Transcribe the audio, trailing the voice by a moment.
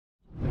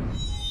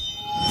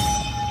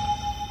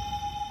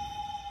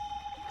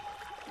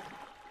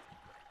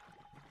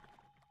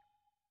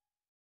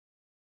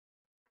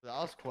That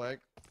was quick.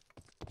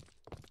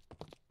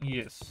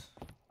 Yes.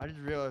 I just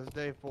realized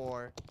day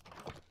 4.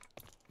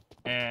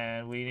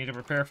 And we need to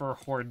prepare for a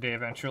horde day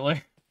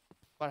eventually.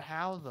 But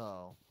how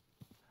though?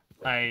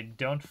 I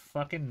don't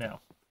fucking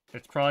know.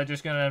 It's probably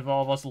just gonna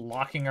involve us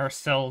locking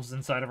ourselves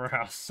inside of our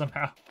house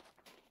somehow.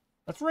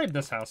 Let's raid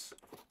this house.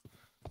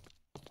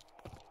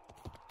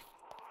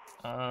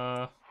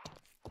 Where's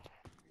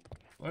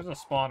the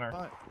spawner?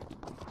 What?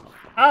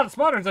 Ah, the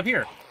spawner's up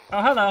here.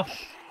 Oh, hello.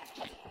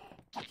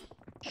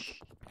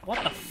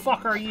 What the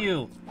fuck are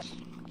you?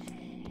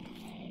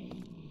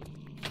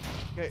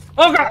 Okay.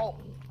 Oh god! Oh.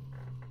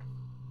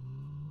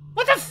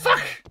 What the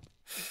fuck?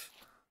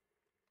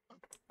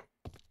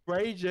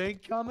 Rage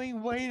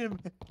incoming? Wait a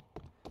minute.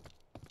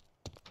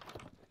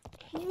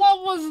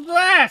 What was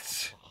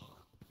that?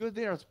 Good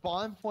thing our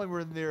spawn point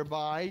were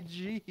nearby.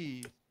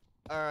 Jeez.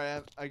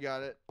 Alright, I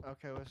got it.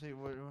 Okay, let's see.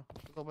 Let's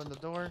open the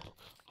door.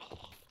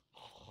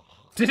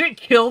 Did it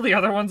kill the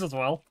other ones as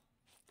well?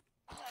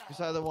 Is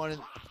that the one? Is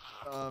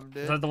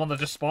that the one that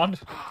just spawned?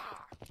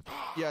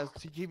 Yes.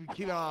 Keep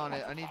an eye on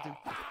it. I need to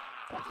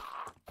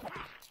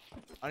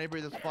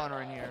bring the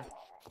spawner in here.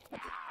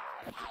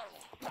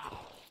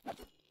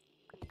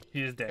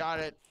 He is dead. Got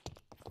it.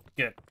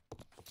 Good.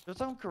 There's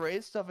some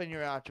great stuff in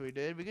here actually,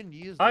 dude. We can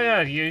use. Oh these.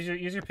 yeah,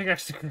 use your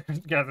pickaxe to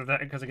gather that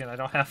because again I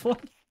don't have one.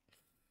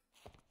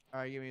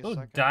 Alright, give me a Oh,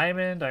 second.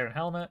 diamond, iron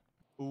helmet.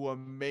 Ooh, a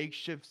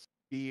makeshift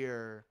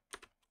spear.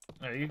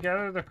 You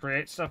gather the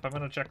create stuff. I'm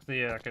gonna check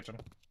the kitchen.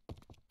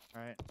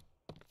 Alright.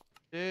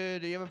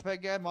 Dude, do you have a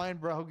pickaxe? Mine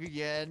broke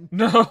again.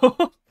 No.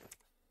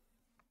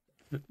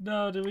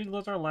 No, did we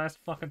lose our last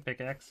fucking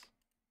pickaxe?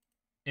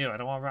 Ew, I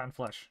don't want rotten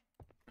flesh.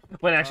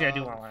 Wait, actually, I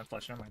do want rotten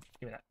flesh. Never mind.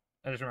 Give me that.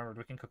 I just remembered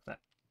we can cook that.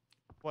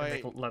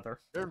 Wait, Make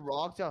leather. there's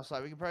rocks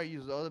outside. We can probably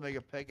use those to make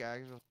a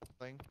pickaxe or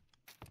something.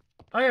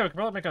 Oh yeah, we can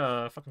probably make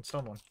a fucking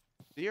stone one.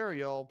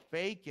 Cereal,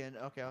 bacon.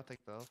 Okay, I'll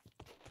take those.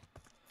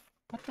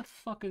 What the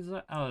fuck is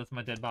that? Oh, that's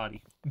my dead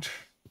body.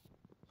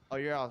 Oh,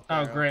 you're out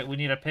Oh there. great, we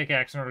need a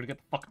pickaxe in order to get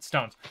the fucking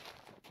stones.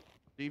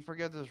 Do you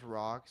forget there's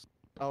rocks?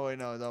 Oh wait,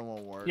 no, that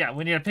won't work. Yeah,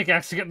 we need a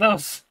pickaxe to get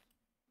those.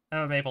 I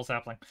have a maple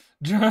sapling.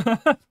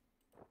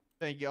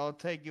 Thank you. I'll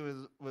take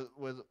you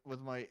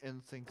with my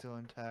instinct to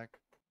intact.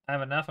 I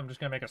have enough. I'm just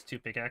gonna make us 2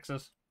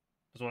 pickaxes.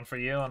 There's one for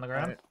you on the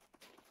ground. Right.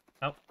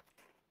 Oh.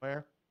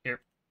 Where? Here.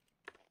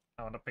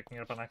 I wound up picking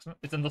it up on accident.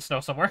 It's in the snow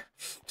somewhere.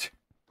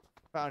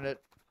 Found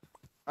it.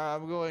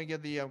 I'm going to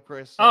get the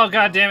Chris. Oh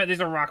god damn it!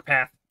 These are rock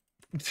path.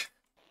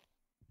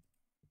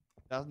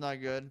 That's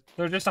not good.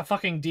 They're just a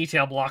fucking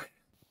detail block.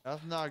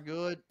 That's not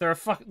good. They're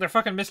fucking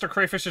Mr.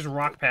 Crayfish's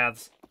rock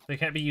paths. They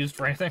can't be used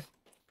for anything.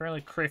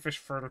 Apparently crayfish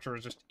furniture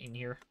is just in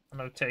here. I'm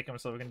gonna take them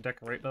so we can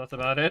decorate, but that's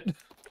about it.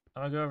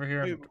 I'm gonna go over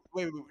here and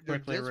Wait.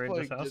 quickly This raid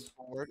place this house. did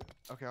work.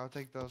 Okay, I'll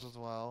take those as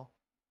well.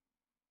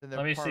 Then Let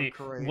they're me part see. of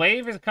crate.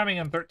 Wave is coming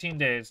in 13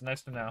 days.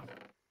 Nice to know.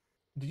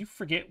 Did you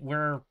forget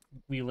where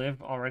we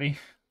live already?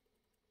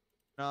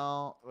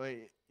 No,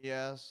 wait.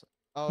 Yes.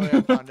 Oh, yeah,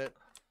 I found it.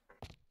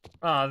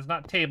 Oh, there's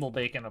not table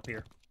bacon up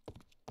here.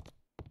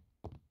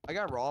 I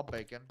got raw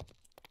bacon.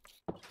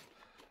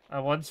 I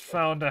once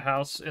found a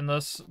house in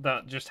this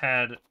that just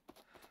had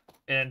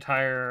an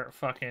entire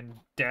fucking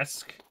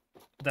desk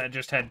that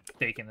just had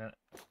bacon in it.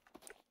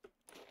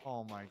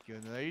 Oh my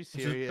goodness, are you It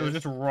serious? was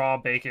just raw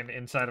bacon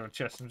inside of a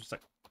chest and just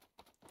like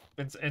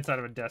inside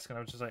of a desk, and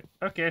I was just like,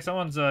 okay,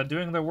 someone's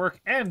doing their work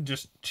and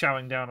just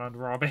chowing down on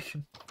raw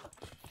bacon.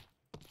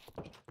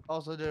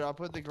 Also, dude, I'll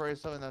put the gray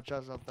stuff in that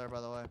chest up there,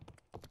 by the way.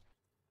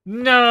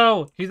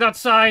 No, he's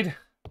outside.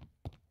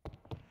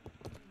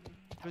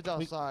 Who's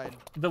outside?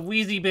 The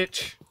wheezy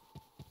bitch.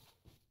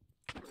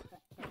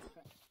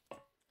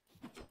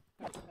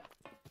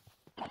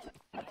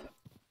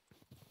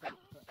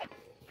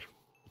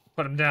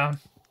 Put him down.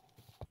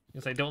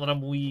 You say, don't let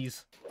him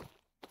wheeze.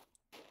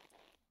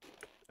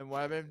 And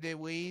what happens if they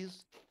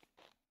wheeze?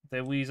 If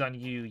they wheeze on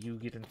you, you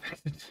get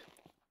infected.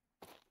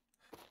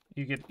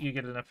 You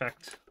get an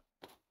effect.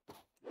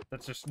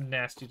 That's just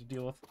nasty to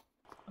deal with.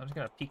 I'm just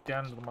gonna peek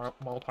down into the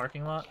mall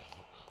parking lot.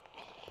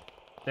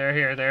 They're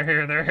here, they're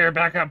here, they're here.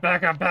 Back up,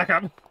 back up, back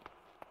up.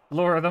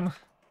 Lure them.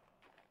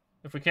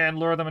 If we can,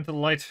 lure them into the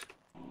light.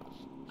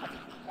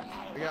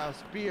 I got a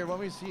spear. Let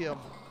me see him.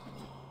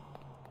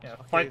 Yeah,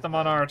 Okay, fight them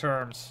on our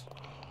terms.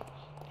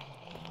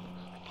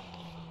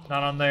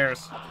 Not on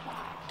theirs.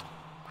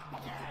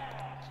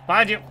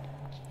 Find you!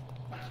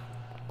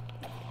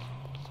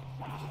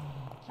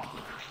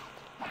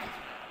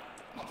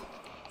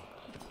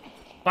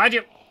 Find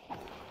you!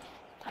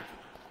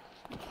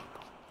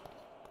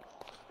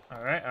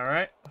 Alright,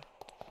 alright.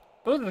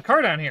 Ooh, there's a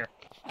car down here.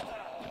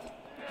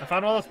 I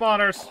found all the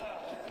spawners.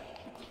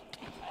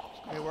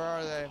 Hey, where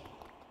are they?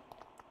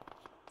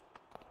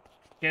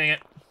 Getting it.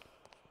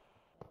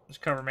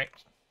 Just cover me.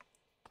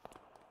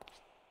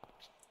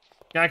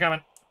 Guy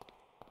coming.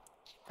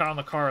 Caught on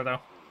the car, though.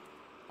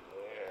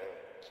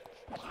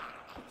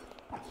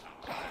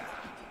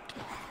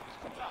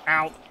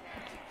 Ow.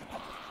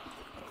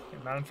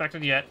 I'm not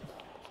infected yet.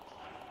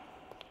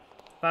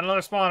 Found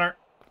another spawner.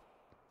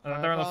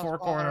 They're in the 4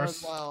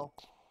 corners. Well.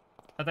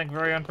 I think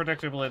very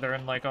unpredictably they're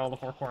in, like, all the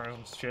four corners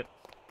and shit.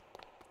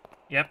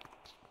 Yep.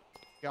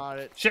 Got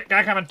it. Shit,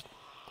 guy coming!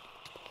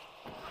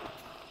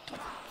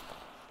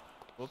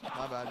 Whoops,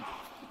 my bad.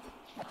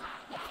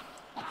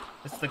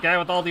 It's the guy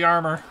with all the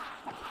armor.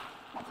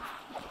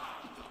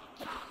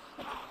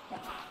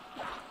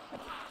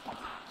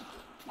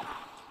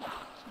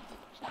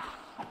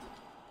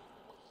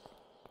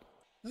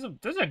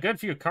 There's a good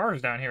few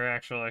cars down here,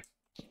 actually.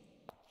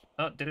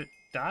 Oh, did it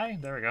die?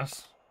 There it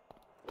goes.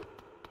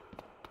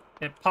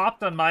 It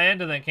popped on my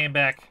end and then came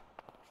back.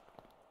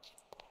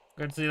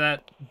 Good to see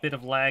that bit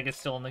of lag is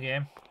still in the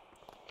game.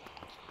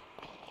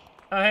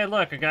 Oh, hey,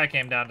 look, a guy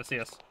came down to see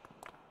us.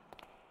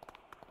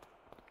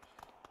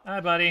 Hi,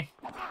 buddy.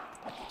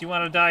 Do you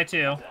want to die,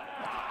 too?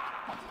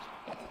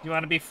 Do you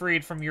want to be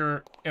freed from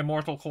your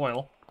immortal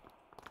coil?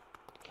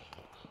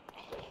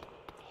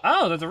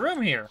 Oh, there's a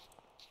room here.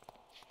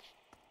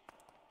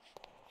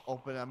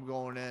 Open, I'm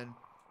going in.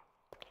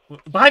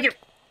 Behind you!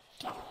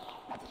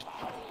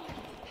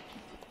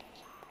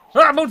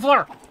 Ah,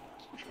 Moonflower!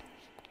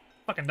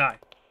 Fucking die.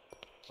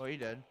 Oh, he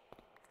did.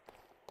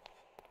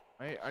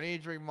 I need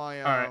to drink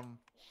my, Alright.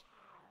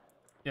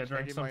 Yeah,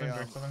 drink something, my,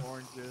 drink something.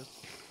 orange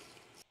juice.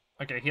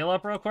 Okay, heal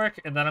up real quick,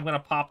 and then I'm gonna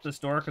pop this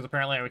door, because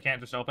apparently we can't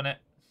just open it.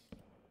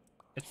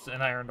 It's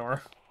an iron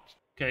door.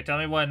 Okay, tell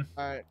me when.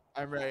 Alright,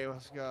 I'm ready,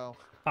 let's go.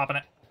 Popping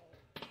it.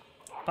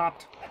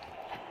 Popped.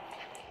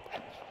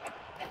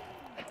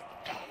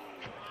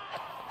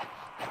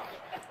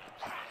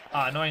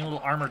 Ah, annoying little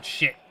armored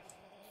shit.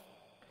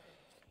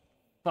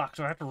 Fuck,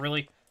 do I have to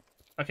really...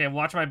 Okay,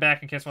 watch my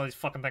back in case one of these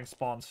fucking things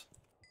spawns.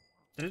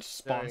 Did it just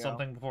spawn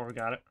something before we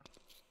got it?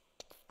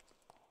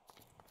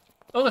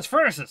 Oh, that's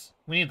furnaces!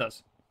 We need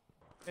those.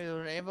 Hey,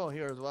 there's an anvil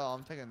here as well,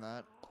 I'm taking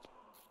that.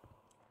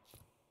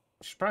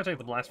 We should probably take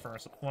the blast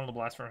furnace, one of the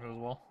blast furnaces as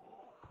well.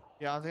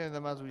 Yeah, I'm taking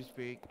them as we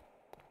speak.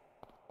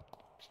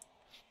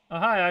 Oh,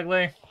 hi,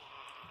 Ugly.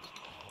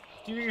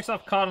 Do you get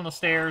yourself caught on the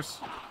stairs?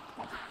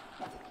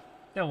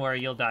 Don't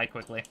worry, you'll die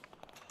quickly.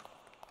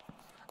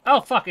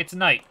 Oh, fuck, it's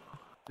night.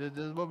 This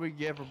is what we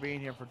get for being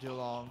here for too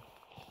long.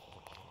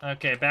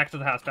 Okay, back to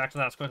the house,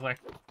 quickly.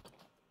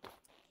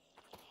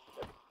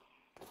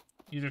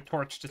 Use your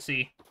torch to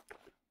see.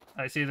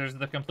 I see there's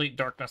the complete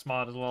darkness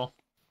mod as well.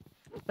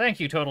 Thank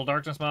you, Total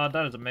Darkness mod,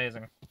 that is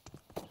amazing.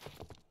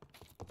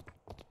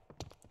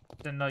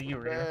 Didn't know you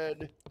were here.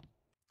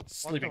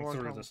 Sleeping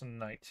through this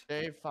night.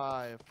 Day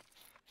 5.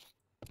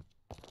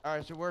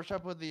 Alright, so where's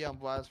up with the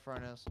blast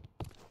furnace?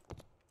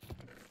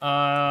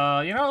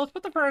 You know, let's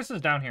put the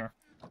furnaces down here.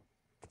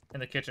 In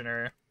the kitchen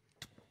area.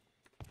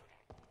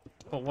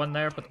 Put one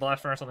there, put the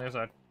blast furnace on the other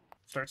side.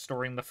 Start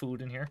storing the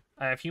food in here.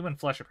 I have human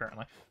flesh,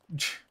 apparently.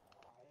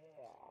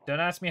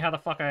 Don't ask me how the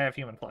fuck I have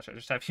human flesh. I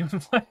just have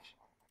human flesh.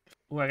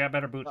 Ooh, I got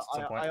better boots at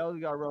some point. I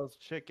only got roast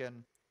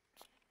chicken.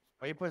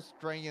 Why you put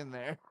string in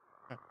there?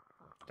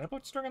 Did I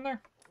put string in there?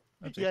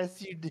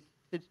 Yes, you did.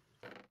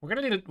 We're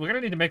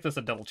gonna need to make this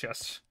a double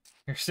chest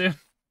here soon.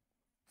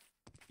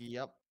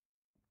 Yep.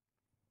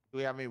 Do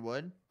we have any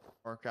wood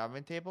or a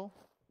crafting table?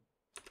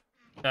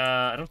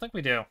 I don't think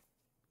we do.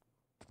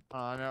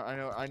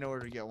 I know where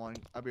to get one.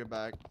 I'll be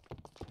back.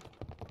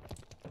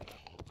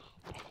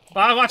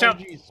 Bob, watch out!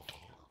 Geez.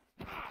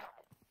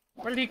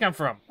 Where did he come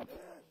from?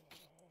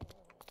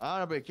 I don't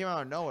know, but it came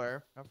out of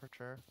nowhere. Not for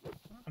sure.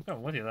 I'm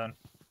going with you then.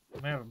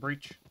 We may have a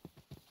breach.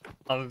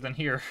 Other than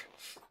here.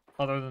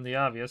 Other than the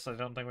obvious, I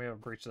don't think we have a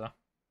breach though.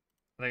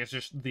 I think it's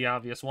just the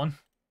obvious one.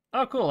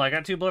 Oh cool, I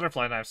got 2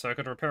 butterfly knives so I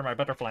could repair my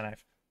butterfly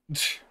knife.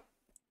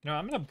 You know,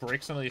 I'm gonna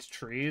break some of these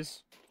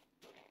trees.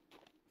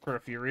 For a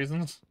few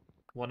reasons.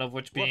 One of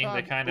which being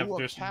to kind of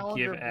just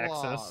give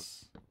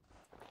access.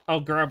 Oh,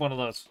 grab one of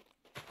those.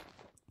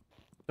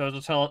 Those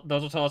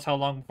will tell us how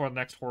long before the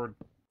next horde.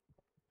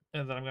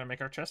 And then I'm gonna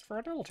make our chest for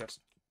our double chest.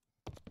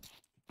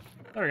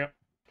 There we go.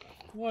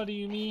 What do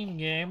you mean,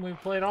 game? We've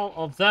played all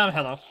of them.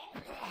 Hello.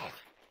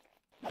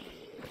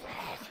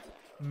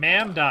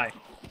 Ma'am, die.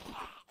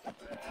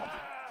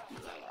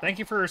 Thank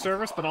you for your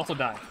service, but also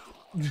die.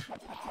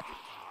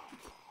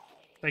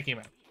 Thank you,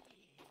 ma'am.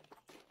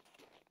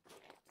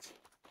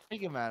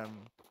 Thank you,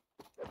 madam.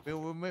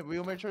 We'll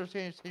make sure to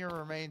send your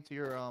remain to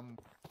your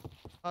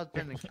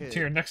husband and kid. To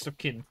your next of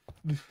kin.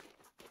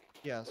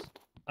 Yes.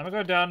 I'm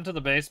gonna go down to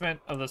the basement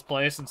of this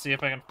place and see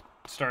if I can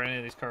start any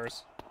of these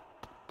cars.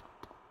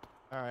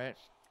 Alright.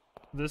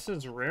 This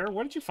is rare?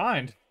 What did you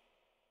find?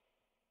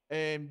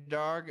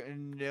 Dark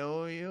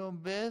Nillium.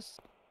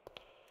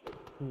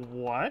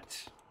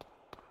 What?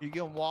 You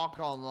can walk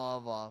on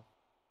lava.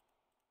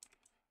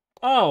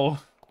 Oh!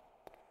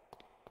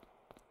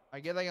 I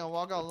guess I can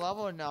walk on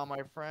lava now,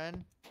 my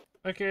friend.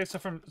 Okay, so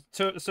from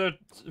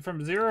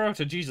 0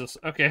 to Jesus.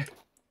 Okay.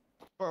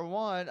 For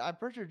one, I'm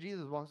pretty sure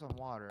Jesus walks on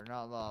water,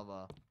 not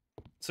lava.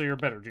 So you're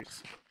better,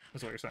 Jesus.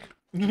 That's what you're saying.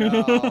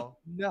 No.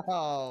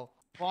 No.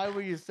 Why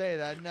would you say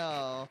that?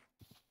 No.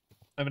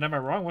 I mean, am I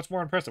wrong? What's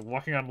more impressive,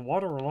 walking on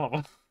water or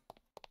lava?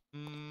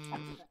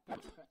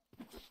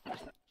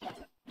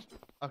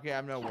 Okay, I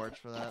have no words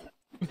for that.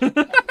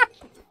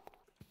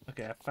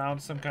 Okay, I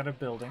found some kind of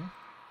building.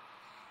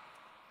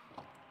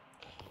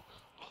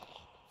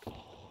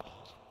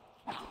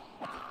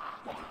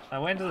 I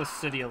went to the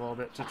city a little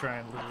bit to try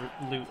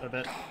and loot a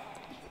bit.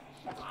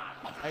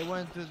 I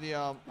went to the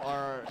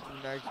our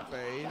next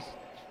base.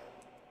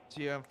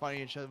 See, I'm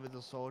finding each other with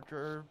the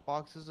soldier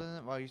boxes in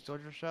it, like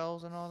soldier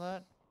shells and all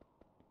that.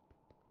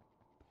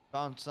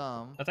 Found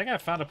some. I think I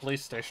found a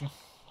police station.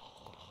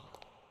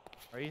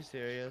 Are you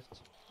serious?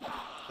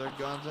 There are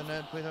guns in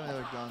it? Please tell me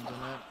there are guns in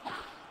it.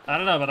 I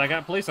don't know, but I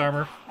got police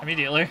armor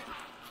immediately.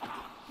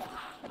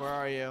 Where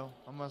are you?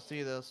 I'm gonna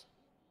see this.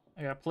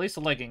 I got police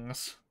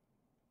leggings.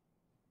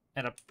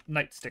 And a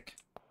nightstick.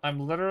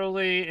 I'm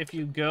literally, if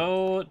you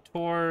go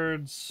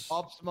towards...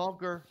 Oh,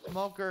 smoker!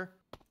 Smoker!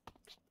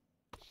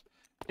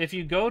 If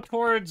you go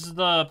towards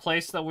the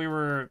place that we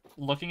were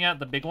looking at,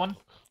 the big one.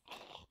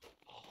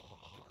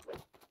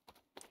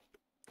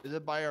 Is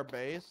it by our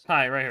base?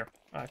 Hi, right here.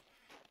 Hi.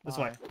 This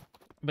way.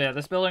 But yeah,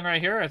 this building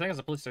right here, I think is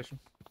a police station.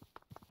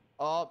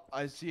 Oh,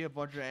 I see a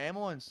bunch of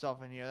ammo and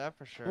stuff in here, that's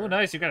for sure. Oh,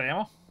 nice. You got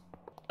ammo?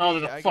 Oh,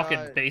 there's a I fucking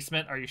got...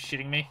 basement. Are you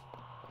shitting me?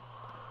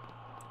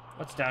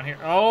 What's down here?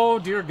 Oh,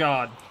 dear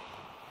God.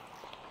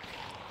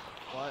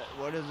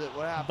 What is it?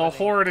 What happened? The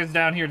horde is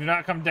down here. Do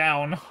not come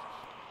down.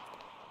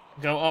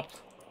 Go up.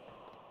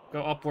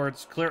 Go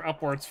upwards. Clear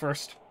upwards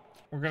first.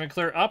 We're gonna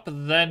clear up,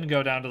 then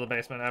go down to the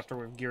basement after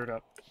we've geared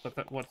up.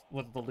 But what's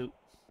the loot?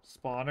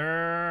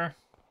 Spawner.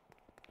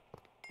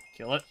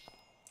 Kill it.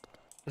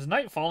 Is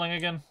night falling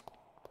again?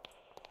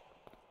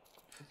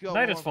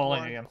 Night is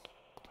falling again.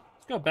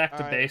 Let's go back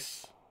to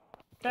base.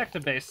 Back to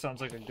base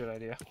sounds like a good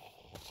idea.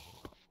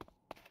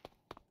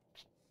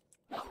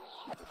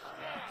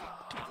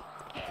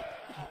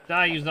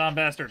 Die, you zombie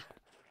bastard.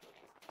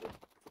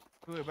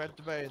 We're back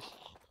to base.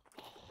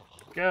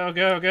 Go,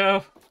 go,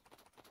 go.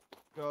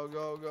 Go,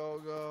 go,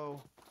 go,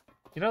 go.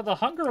 You know, the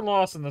hunger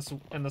loss in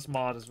this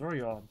mod is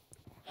very odd.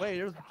 Wait,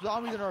 there's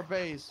zombies in our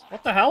base.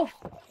 What the hell?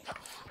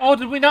 Oh,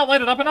 did we not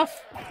light it up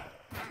enough?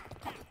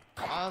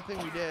 I don't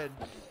think we did.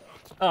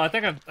 Oh, I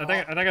think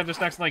I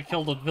just accidentally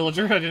killed a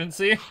villager I didn't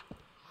see.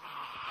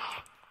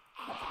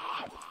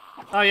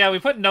 Oh yeah, we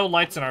put no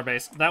lights in our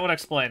base. That would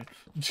explain.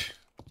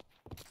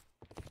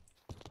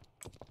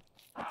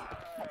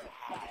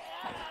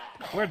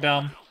 We're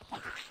dumb.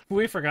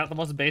 We forgot the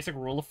most basic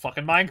rule of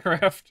fucking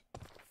Minecraft.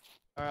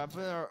 Alright, I'm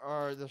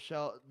putting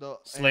the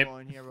Sleep. ammo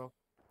in here, bro.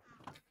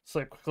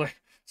 Sleep quickly.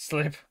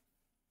 Sleep.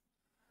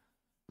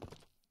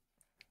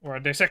 We're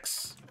on day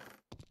 6.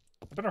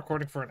 I've been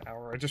recording for an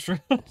hour. I just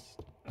realized.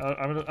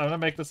 I'm gonna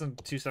make this in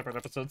 2 separate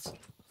episodes.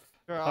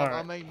 Sure,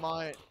 I'll make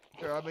mine.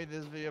 Sure, I'll make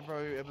this video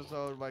probably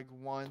episode like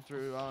 1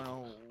 through I don't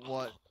know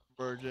what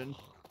version.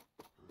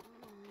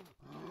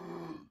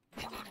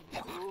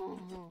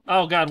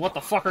 Oh god, what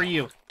the fuck are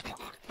you?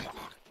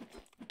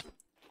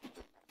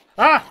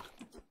 Ah!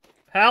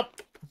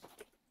 Help!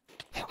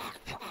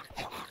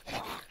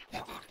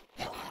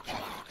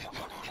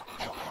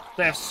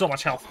 They have so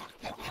much health.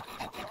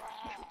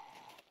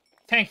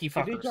 Tanky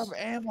fuckers. Did they drop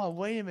ammo?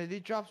 Wait a minute, they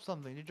dropped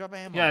something. They dropped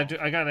ammo. Yeah,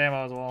 I got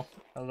ammo as well.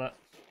 How's that?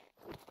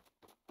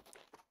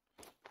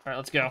 Alright,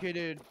 let's go. Okay,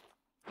 dude.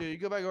 Dude, you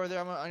go back over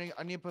there.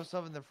 I need to put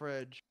stuff in the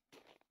fridge.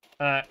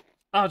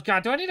 Oh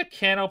god, do I need a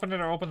can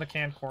opener or open the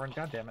canned corn?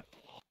 God damn it.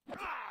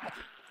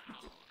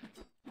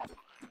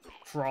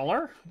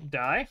 Crawler,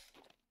 die.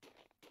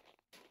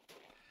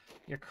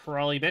 You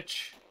crawly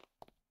bitch.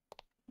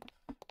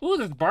 Ooh,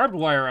 there's barbed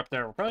wire up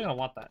there. We're probably gonna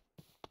want that.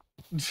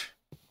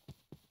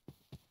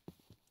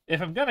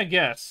 If I'm gonna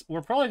guess,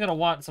 we're probably gonna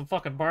want some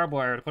fucking barbed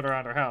wire to put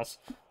around our house.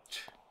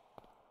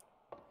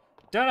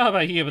 Don't know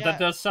about you, but that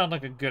does sound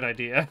like a good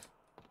idea.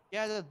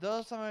 Yeah, that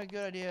does sound like a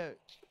good idea.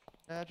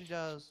 That actually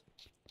does.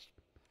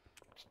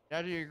 I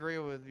actually agree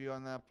with you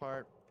on that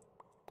part.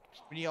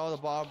 We need all the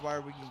barbed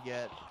wire we can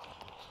get.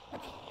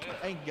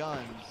 And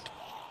guns.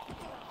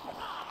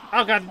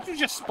 Oh god, did you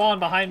just spawn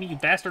behind me, you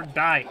bastard?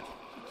 Die.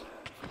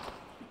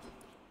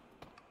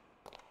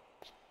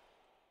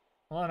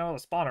 Well, I know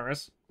what the spawner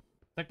is.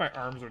 I think my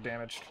arms are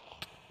damaged.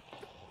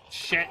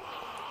 Shit.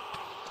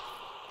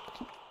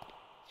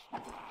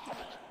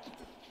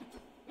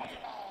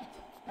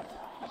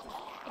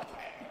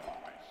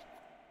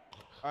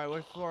 Alright,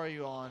 what floor are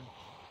you on?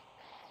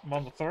 I'm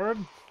on the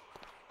 3rd.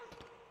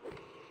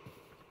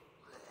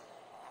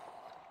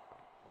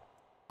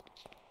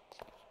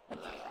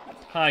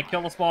 Hi,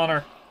 kill the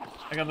spawner.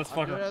 I got this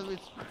fucker.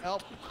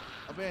 Help!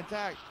 I'm being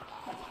attacked.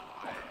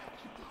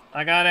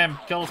 I got him.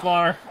 Kill the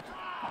spawner.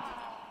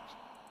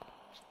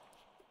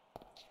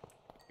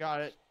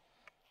 Got it.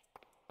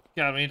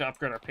 God, we need to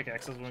upgrade our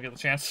pickaxes when we get the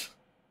chance.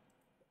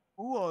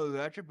 Ooh,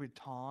 electric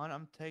baton.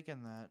 I'm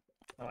taking that.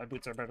 Oh, my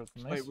boots are better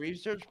than this. Wait,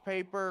 research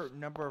paper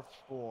number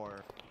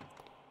 4.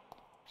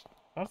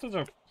 I don't know if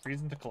there's a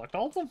reason to collect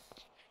all of them.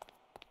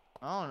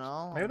 I don't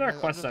know. Maybe they're a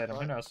quest item.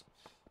 Who knows?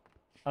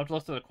 I'll have to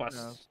look through the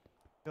quests.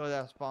 Kill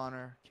that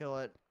spawner. Kill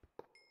it.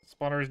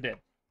 Spawner is dead.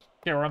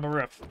 Okay, we're on the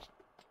roof.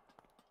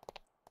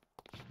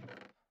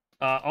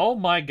 Oh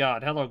my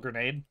god. Hello,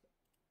 grenade.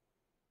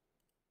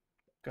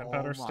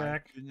 Gunpowder stack. Oh my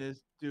goodness,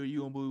 dude,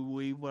 you won't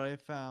believe what I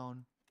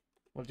found.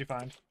 What did you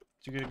find?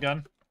 Did you get a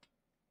gun?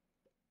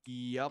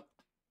 Yep.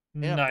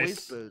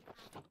 Nice.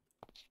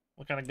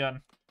 What kind of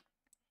gun?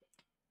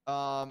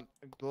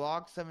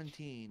 Glock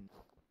 17.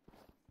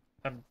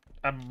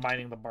 I'm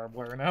mining the barbed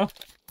wire now.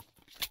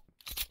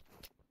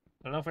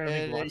 I don't know if we have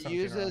any And Glock it 17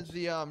 uses rounds.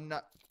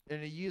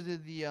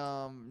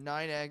 the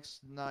 9x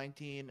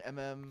 19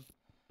 mm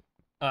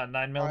 9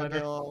 5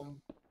 millimeter.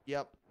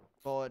 yep,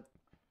 bullet.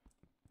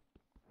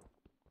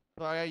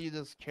 So I gotta use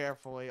this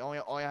carefully. All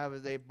I have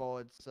is 8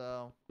 bullets,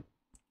 so.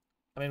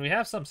 I mean, we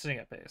have some sitting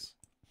at base.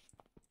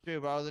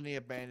 Dude, but I also need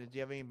a bandage. Do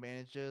you have any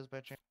bandages by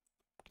chance?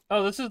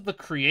 Oh, this is the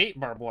create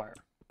barbed wire,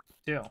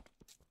 too.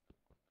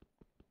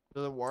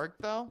 Does it work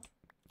though?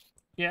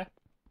 Yeah.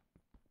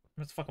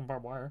 It's fucking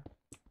barbed wire.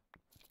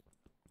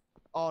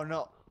 Oh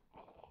no,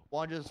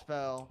 one just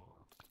fell.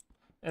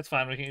 It's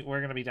fine.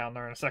 We're gonna be down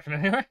there in a second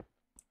anyway.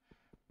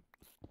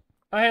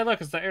 Oh, hey,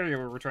 look, it's the area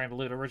where we're trying to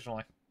loot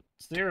originally.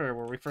 It's the area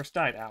where we first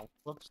died. Ow.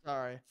 Whoops,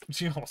 sorry.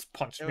 She almost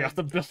punched It me was- off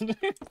the building.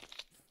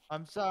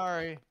 I'm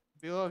sorry.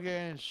 Be looking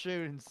and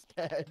shoot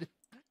instead.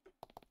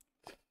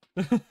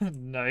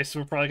 Nice.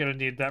 We're probably gonna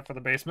need that for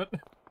the basement.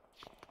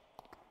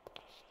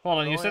 Hold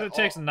on. You Oh, said yeah, it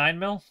takes 9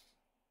 mil?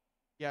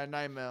 Yeah,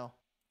 9 mil.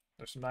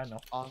 There's some 9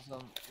 mil.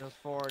 Awesome. There's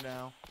 4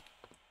 now.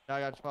 Now I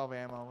got 12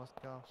 ammo. Let's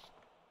go.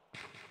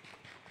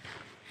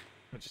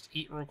 Let's just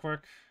eat real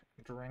quick.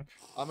 Drink.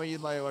 I'm gonna use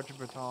my electric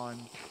baton.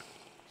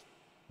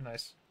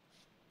 Nice.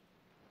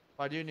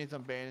 I do need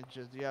some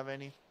bandages. Do you have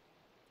any?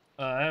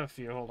 I have a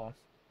few. Hold on.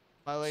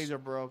 My legs are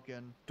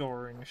broken.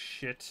 Storing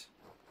shit.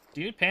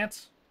 Do you need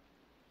pants?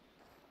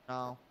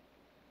 No,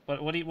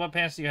 What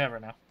pants do you have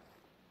right now?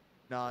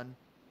 none.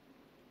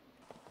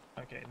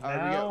 Okay, Alright,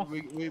 now.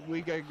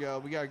 we gotta go.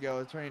 We gotta go.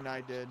 It's raining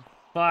night, dude.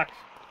 Fuck.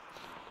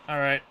 All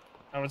right.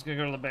 I was gonna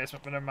go to the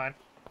basement, but never mind.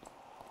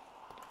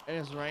 And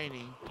it's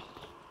raining.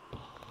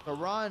 So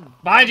run.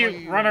 Behind How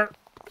you, about runner.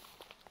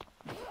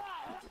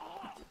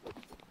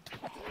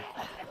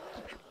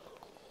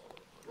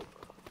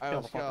 Alright,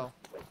 let's go.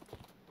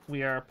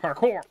 We are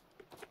parkour.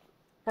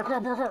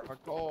 Parkour.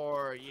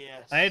 Parkour,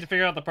 yes. I had to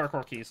figure out the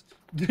parkour keys.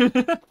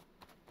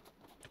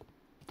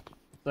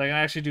 So I can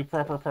actually do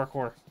proper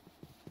parkour.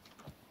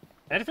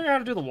 I had to figure out how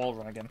to do the wall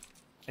run again.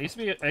 I used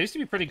to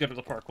be pretty good at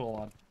the parkour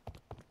one,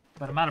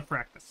 but I'm out of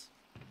practice.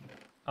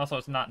 Also,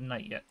 it's not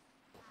night yet.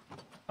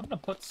 I'm gonna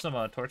put some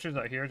torches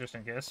out here just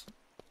in case.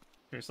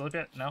 Are you asleep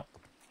yet? No.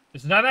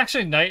 It's not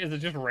actually night. Is it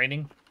just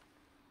raining?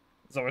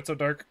 So it's so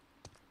dark.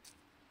 Is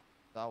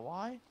that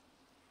why?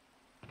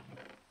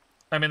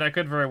 I mean, that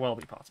could very well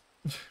be possible.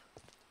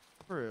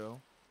 True.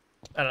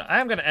 I don't know.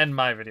 I'm going to end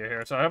my video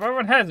here. So I hope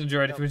everyone has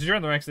enjoyed. If you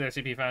join the ranks of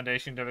the SCP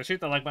Foundation, don't shoot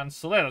the like button,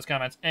 select those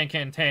comments, and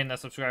contain the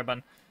subscribe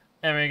button.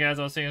 Anyway, guys,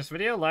 I'll see you in this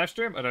video, live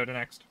stream, or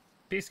next.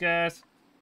 Peace, guys.